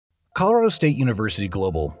Colorado State University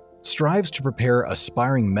Global strives to prepare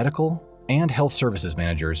aspiring medical and health services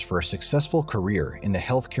managers for a successful career in the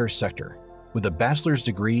healthcare sector with a bachelor's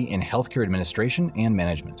degree in healthcare administration and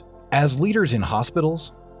management. As leaders in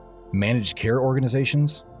hospitals, managed care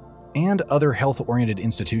organizations, and other health-oriented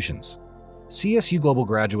institutions, CSU Global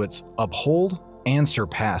graduates uphold and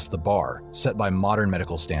surpass the bar set by modern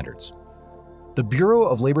medical standards. The Bureau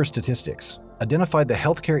of Labor Statistics identified the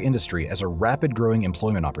healthcare industry as a rapid-growing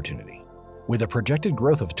employment opportunity, with a projected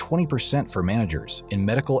growth of 20% for managers in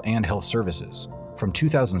medical and health services from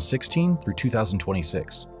 2016 through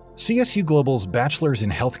 2026. CSU Global's Bachelor's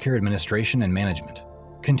in Healthcare Administration and Management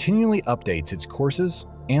continually updates its courses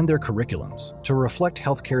and their curriculums to reflect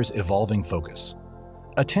healthcare's evolving focus.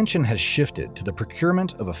 Attention has shifted to the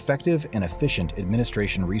procurement of effective and efficient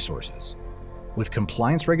administration resources, with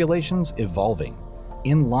compliance regulations evolving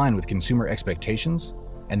in line with consumer expectations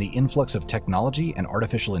and the influx of technology and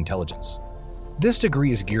artificial intelligence. This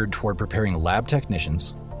degree is geared toward preparing lab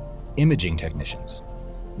technicians, imaging technicians,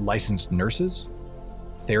 licensed nurses,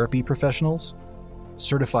 therapy professionals,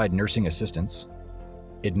 certified nursing assistants,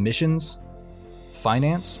 admissions,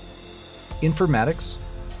 finance, informatics,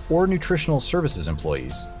 or nutritional services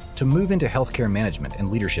employees to move into healthcare management and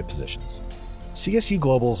leadership positions. CSU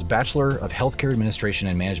Global's Bachelor of Healthcare Administration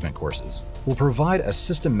and Management courses will provide a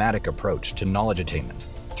systematic approach to knowledge attainment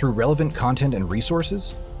through relevant content and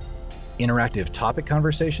resources, interactive topic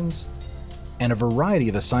conversations, and a variety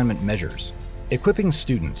of assignment measures, equipping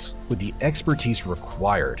students with the expertise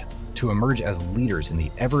required to emerge as leaders in the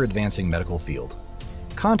ever-advancing medical field.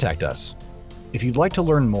 Contact us if you'd like to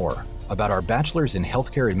learn more about our Bachelor's in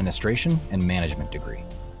Healthcare Administration and Management degree.